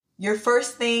Your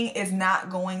first thing is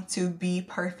not going to be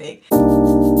perfect.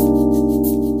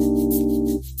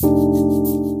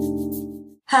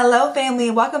 Hello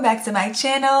family, welcome back to my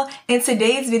channel. In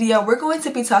today's video, we're going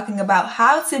to be talking about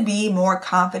how to be more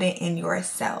confident in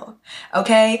yourself.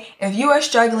 Okay, if you are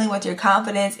struggling with your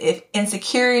confidence, if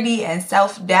insecurity and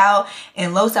self-doubt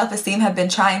and low self-esteem have been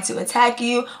trying to attack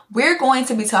you, we're going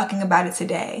to be talking about it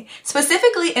today.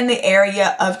 Specifically in the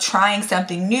area of trying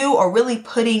something new or really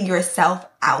putting yourself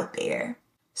out there.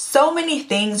 So many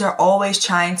things are always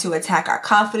trying to attack our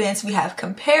confidence. We have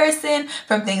comparison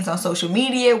from things on social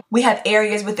media. We have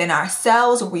areas within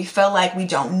ourselves where we feel like we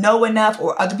don't know enough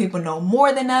or other people know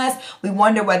more than us. We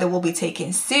wonder whether we'll be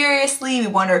taken seriously. We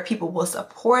wonder if people will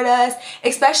support us.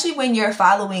 Especially when you're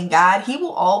following God, He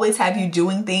will always have you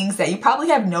doing things that you probably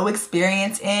have no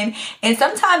experience in. And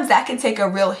sometimes that can take a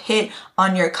real hit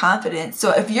on your confidence.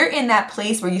 So if you're in that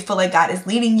place where you feel like God is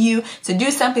leading you to do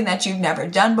something that you've never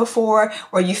done before,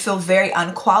 or you feel very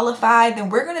unqualified, then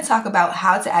we're going to talk about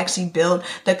how to actually build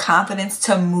the confidence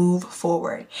to move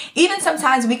forward. Even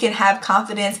sometimes we can have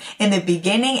confidence in the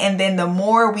beginning, and then the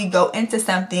more we go into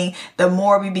something, the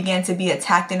more we begin to be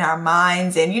attacked in our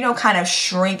minds and, kind of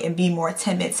shrink and be more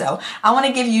timid. So I want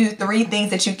to give you 3 things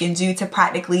that you can do to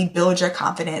practically build your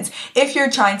confidence if you're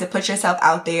trying to put yourself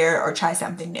out there or try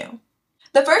something new.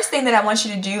 The first thing that I want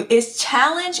you to do is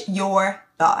challenge your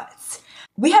thoughts.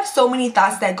 We have so many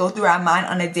thoughts that go through our mind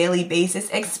on a daily basis,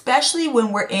 especially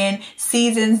when we're in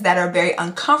seasons that are very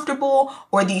uncomfortable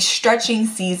or these stretching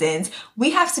seasons.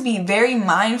 We have to be very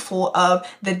mindful of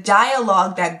the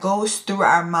dialogue that goes through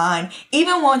our mind,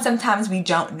 even when sometimes we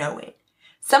don't know it.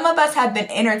 Some of us have been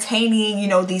entertaining,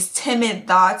 these timid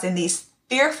thoughts and these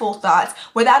fearful thoughts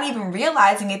without even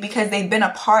realizing it because they've been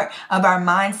a part of our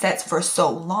mindsets for so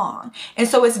long. And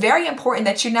so it's very important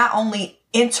that you not only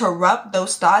interrupt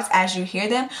those thoughts as you hear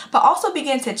them, but also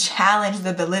begin to challenge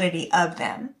the validity of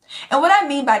them. And what I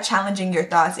mean by challenging your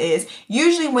thoughts is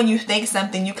usually when you think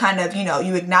something, you kind of,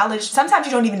 you acknowledge, sometimes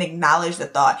you don't even acknowledge the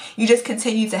thought. You just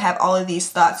continue to have all of these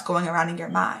thoughts going around in your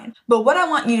mind. But what I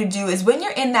want you to do is when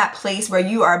you're in that place where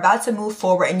you are about to move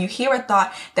forward and you hear a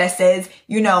thought that says,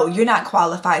 you're not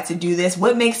qualified to do this.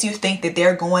 What makes you think that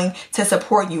they're going to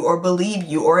support you or believe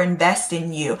you or invest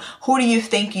in you? Who do you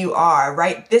think you are,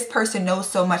 right? This person knows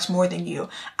so much more than you.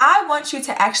 I want you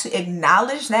to actually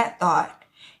acknowledge that thought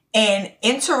and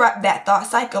interrupt that thought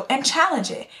cycle and challenge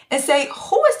it and say,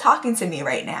 who is talking to me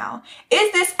right now?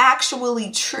 Is this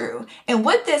actually true? And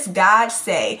what does God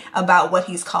say about what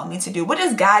He's called me to do? What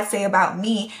does God say about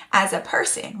me as a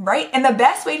person, right? And the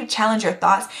best way to challenge your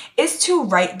thoughts is to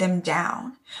write them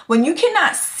down. When you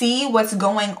cannot see what's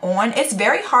going on, it's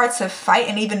very hard to fight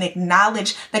and even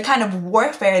acknowledge the kind of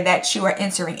warfare that you are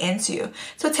entering into.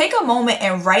 So take a moment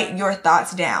and write your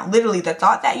thoughts down. Literally the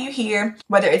thought that you hear,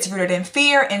 whether it's rooted in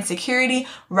fear, insecurity,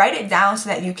 write it down so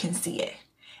that you can see it.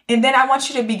 And then I want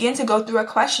you to begin to go through a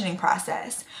questioning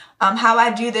process. How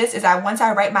I do this is once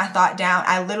I write my thought down,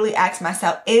 I literally ask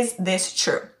myself, is this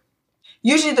true?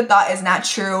 Usually the thought is not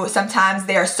true. Sometimes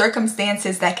there are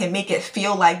circumstances that can make it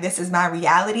feel like this is my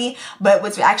reality. But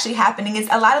what's actually happening is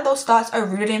a lot of those thoughts are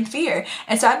rooted in fear.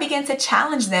 And so I begin to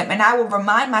challenge them, and I will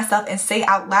remind myself and say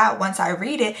out loud once I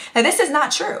read it that this is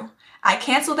not true. I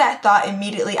cancel that thought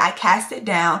immediately. I cast it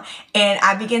down and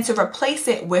I begin to replace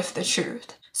it with the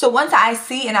truth. So once I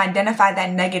see and identify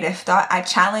that negative thought, I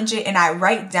challenge it and I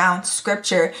write down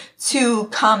scripture to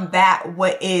combat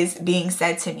what is being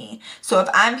said to me. So if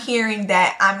I'm hearing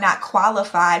that I'm not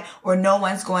qualified or no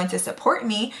one's going to support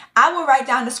me, I will write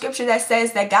down the scripture that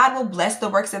says that God will bless the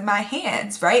works of my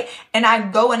hands, right? And I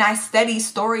go and I study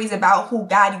stories about who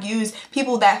God used,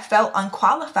 people that felt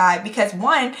unqualified, because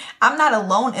 1, I'm not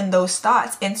alone in those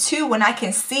thoughts. And 2, when I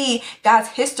can see God's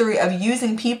history of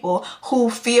using people who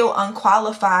feel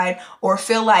unqualified or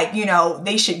feel like,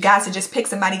 God should just pick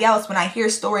somebody else. When I hear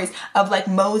stories of like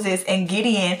Moses and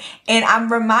Gideon, and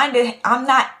I'm reminded I'm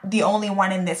not the only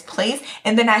one in this place.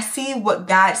 And then I see what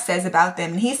God says about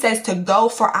them. And He says to go,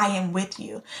 for I am with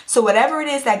you. So whatever it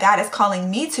is that God is calling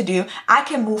me to do, I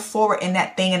can move forward in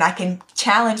that thing and I can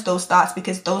challenge those thoughts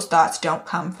because those thoughts don't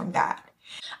come from God.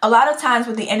 A lot of times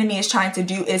what the enemy is trying to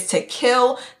do is to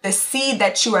kill the seed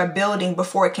that you are building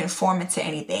before it can form into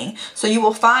anything. So you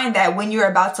will find that when you're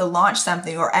about to launch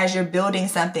something or as you're building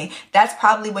something, that's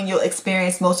probably when you'll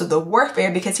experience most of the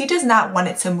warfare because he does not want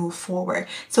it to move forward.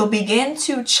 So begin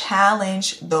to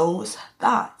challenge those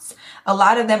thoughts. A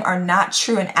lot of them are not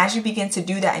true. And as you begin to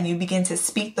do that and you begin to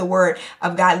speak the word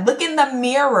of God, look in the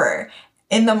mirror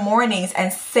in the mornings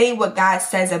and say what God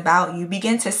says about you.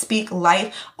 Begin to speak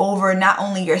life over not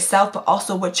only yourself, but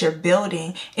also what you're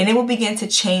building. And it will begin to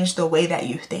change the way that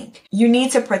you think. You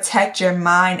need to protect your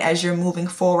mind as you're moving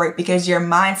forward, because your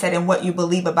mindset and what you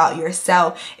believe about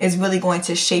yourself is really going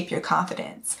to shape your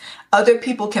confidence. Other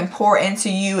people can pour into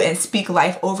you and speak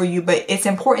life over you, but it's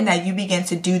important that you begin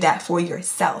to do that for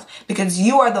yourself, because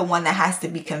you are the one that has to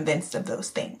be convinced of those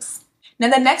things. Now,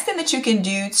 the next thing that you can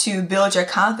do to build your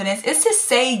confidence is to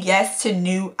say yes to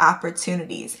new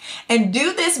opportunities. And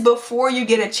do this before you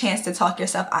get a chance to talk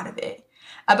yourself out of it.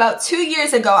 About 2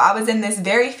 years ago, I was in this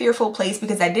very fearful place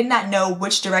because I did not know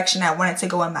which direction I wanted to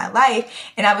go in my life,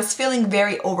 and I was feeling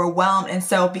very overwhelmed. And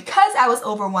so because I was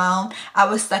overwhelmed, I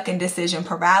was stuck in decision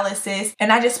paralysis,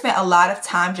 and I just spent a lot of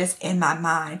time just in my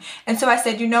mind. And so I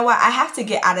said, you know what? I have to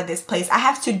get out of this place. I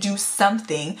have to do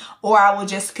something, or I will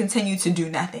just continue to do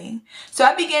nothing. So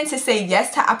I began to say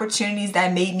yes to opportunities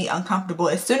that made me uncomfortable.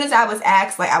 As soon as I was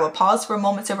asked, I would pause for a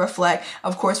moment to reflect,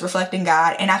 of course, reflecting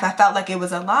God. And if I felt like it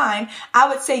was aligned, I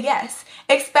would say yes,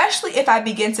 especially if I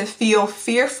begin to feel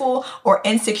fearful or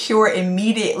insecure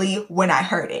immediately when I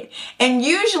heard it. And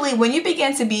usually when you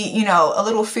begin to be, a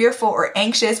little fearful or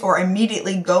anxious, or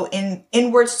immediately go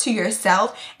inwards to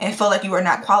yourself and feel like you are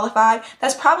not qualified,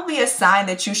 that's probably a sign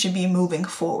that you should be moving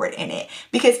forward in it.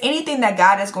 Because anything that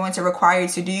God is going to require you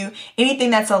to do, anything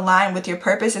that's aligned with your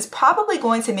purpose, is probably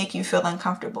going to make you feel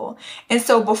uncomfortable. And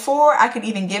so before I could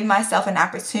even give myself an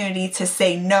opportunity to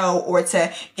say no, or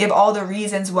to give all the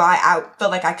reasons why I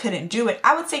felt like I couldn't do it,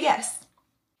 I would say yes.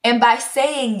 And by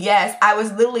saying yes, I was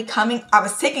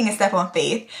taking a step on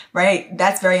faith, right?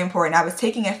 That's very important. I was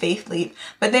taking a faith leap,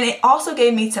 but then it also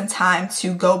gave me some time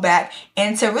to go back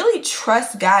and to really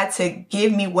trust God to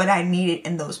give me what I needed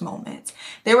in those moments.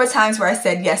 There were times where I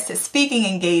said yes to speaking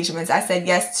engagements. I said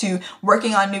yes to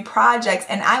working on new projects,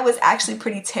 and I was actually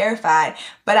pretty terrified,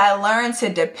 but I learned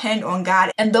to depend on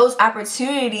God, and those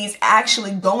opportunities,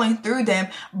 actually going through them,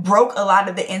 broke a lot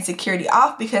of the insecurity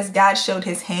off because God showed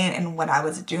his hand in what I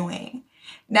was doing.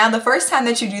 Now, the first time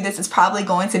that you do this is probably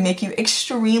going to make you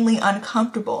extremely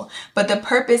uncomfortable, but the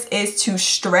purpose is to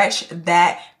stretch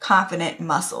that confident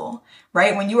muscle,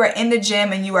 right? When you are in the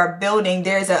gym and you are building,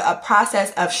 there's a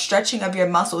process of stretching of your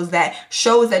muscles that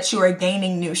shows that you are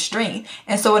gaining new strength.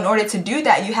 And so in order to do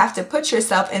that, you have to put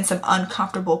yourself in some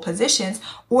uncomfortable positions,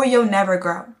 or you'll never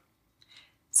grow.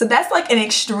 So that's like an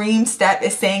extreme step,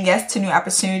 is saying yes to new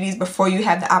opportunities before you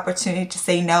have the opportunity to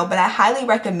say no. But I highly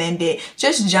recommend it,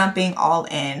 just jumping all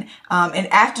in. And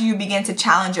after you begin to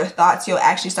challenge your thoughts, you'll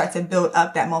actually start to build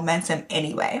up that momentum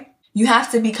anyway. You have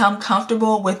to become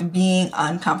comfortable with being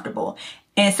uncomfortable.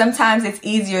 And sometimes it's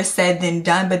easier said than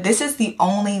done, but this is the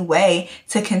only way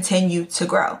to continue to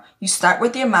grow. You start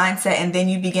with your mindset, and then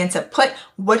you begin to put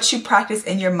what you practice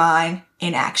in your mind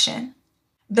in action.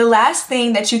 The last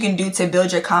thing that you can do to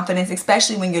build your confidence,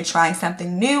 especially when you're trying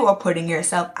something new or putting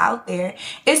yourself out there,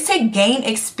 is to gain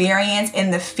experience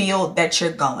in the field that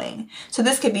you're going. So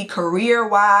this could be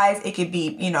career-wise, it could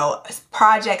be,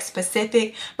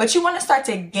 project-specific, but you want to start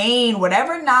to gain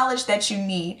whatever knowledge that you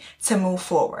need to move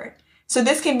forward. So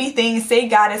this can be things, say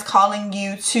God is calling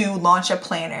you to launch a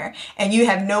planner and you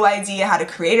have no idea how to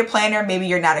create a planner. Maybe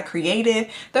you're not a creative.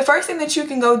 The first thing that you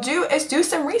can go do is do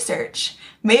some research.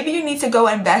 Maybe you need to go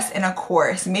invest in a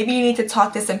course. Maybe you need to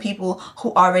talk to some people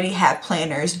who already have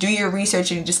planners. Do your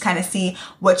research and just kind of see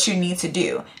what you need to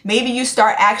do. Maybe you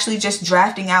start actually just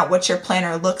drafting out what your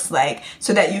planner looks like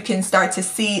so that you can start to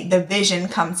see the vision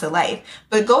come to life.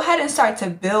 But go ahead and start to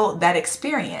build that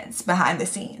experience behind the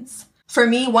scenes. For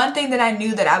me, one thing that I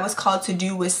knew that I was called to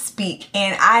do was speak.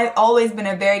 And I've always been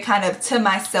a very kind of to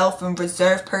myself and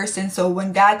reserved person. So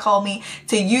when God called me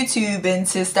to YouTube and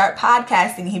to start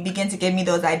podcasting, he began to give me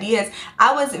those ideas.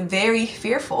 I was very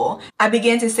fearful. I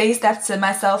began to say stuff to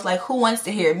myself like, who wants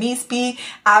to hear me speak?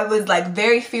 I was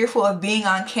very fearful of being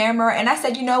on camera. And I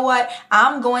said, you know what?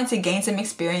 I'm going to gain some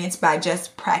experience by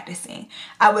just practicing.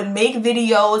 I would make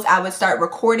videos. I would start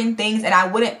recording things and I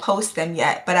wouldn't post them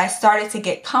yet, but I started to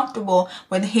get comfortable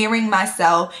with hearing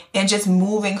myself and just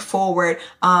moving forward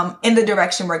in the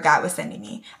direction where God was sending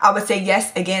me. I would say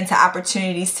yes again to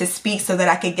opportunities to speak so that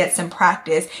I could get some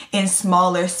practice in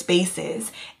smaller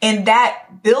spaces. And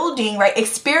that building,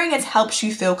 experience helps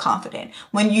you feel confident.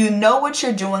 When you know what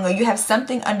you're doing or you have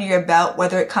something under your belt,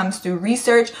 whether it comes through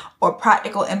research or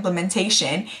practical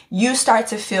implementation, you start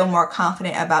to feel more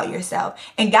confident about yourself.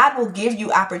 And God will give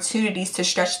you opportunities to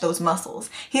stretch those muscles.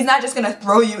 He's not just going to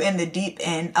throw you in the deep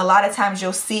end. A lot of times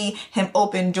you'll see him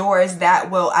open doors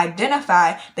that will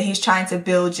identify that he's trying to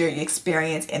build your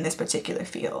experience in this particular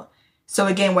field. So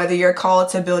again, whether you're called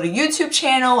to build a YouTube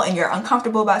channel and you're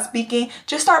uncomfortable about speaking,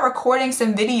 just start recording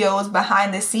some videos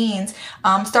behind the scenes.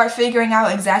 Start figuring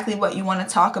out exactly what you want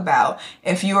to talk about.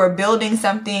 If you are building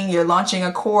something, you're launching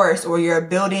a course, or you're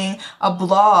building a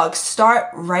blog, start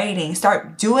writing,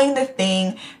 start doing the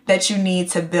thing that you need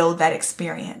to build that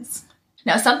experience.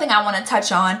 Now, something I want to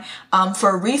touch on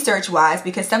for research-wise,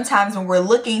 because sometimes when we're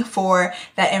looking for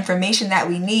that information that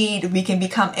we need, we can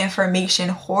become information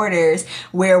hoarders,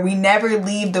 where we never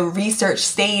leave the research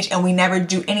stage and we never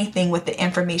do anything with the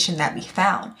information that we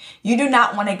found. You do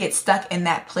not want to get stuck in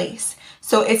that place.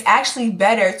 So it's actually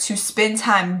better to spend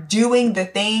time doing the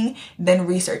thing than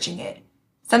researching it.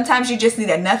 Sometimes you just need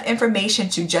enough information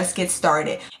to just get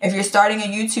started. If you're starting a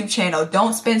YouTube channel,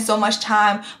 don't spend so much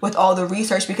time with all the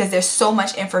research because there's so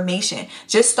much information.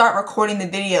 Just start recording the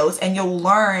videos and you'll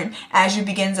learn as you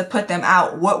begin to put them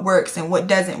out what works and what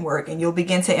doesn't work, and you'll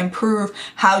begin to improve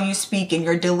how you speak and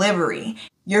your delivery.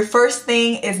 Your first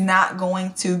thing is not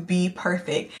going to be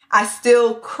perfect. I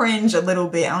still cringe a little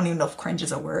bit. I don't even know if cringe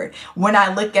is a word when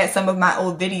I look at some of my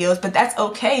old videos, but that's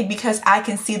okay because I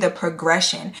can see the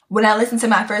progression. When I listened to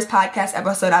my first podcast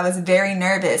episode, I was very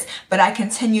nervous, but I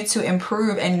continued to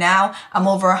improve, and now I'm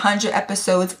over 100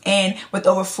 episodes in with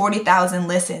over 40,000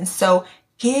 listens. So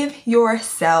give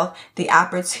yourself the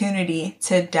opportunity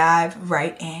to dive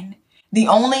right in. The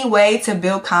only way to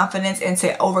build confidence and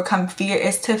to overcome fear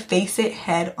is to face it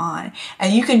head on.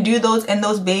 And you can do those in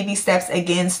those baby steps,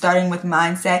 again, starting with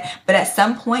mindset. But at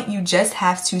some point, you just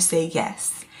have to say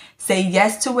yes. Say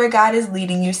yes to where God is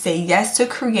leading you. Say yes to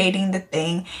creating the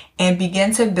thing and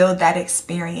begin to build that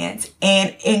experience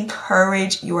and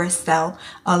encourage yourself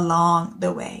along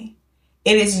the way.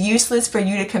 It is useless for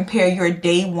you to compare your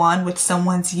day 1 with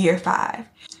someone's year 5.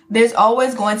 There's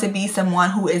always going to be someone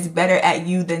who is better at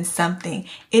you than something.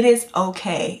 It is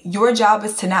okay. Your job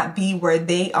is to not be where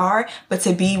they are, but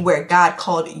to be where God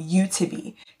called you to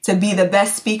be the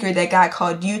best speaker that God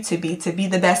called you to be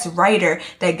the best writer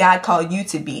that God called you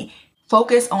to be.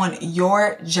 Focus on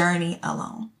your journey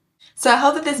alone. So I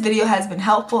hope that this video has been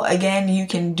helpful. Again, you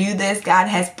can do this. God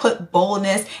has put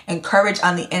boldness and courage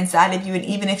on the inside of you. And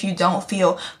even if you don't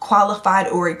feel qualified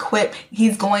or equipped,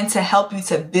 He's going to help you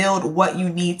to build what you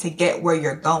need to get where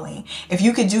you're going. If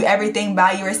you could do everything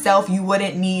by yourself, you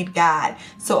wouldn't need God.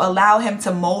 So allow Him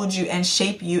to mold you and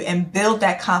shape you and build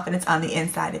that confidence on the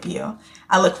inside of you.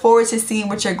 I look forward to seeing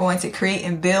what you're going to create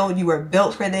and build. You were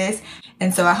built for this.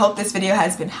 And so I hope this video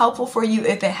has been helpful for you.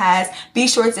 If it has, be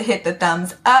sure to hit the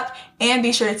thumbs up and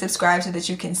be sure to subscribe so that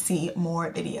you can see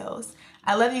more videos.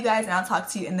 I love you guys, and I'll talk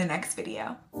to you in the next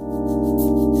video.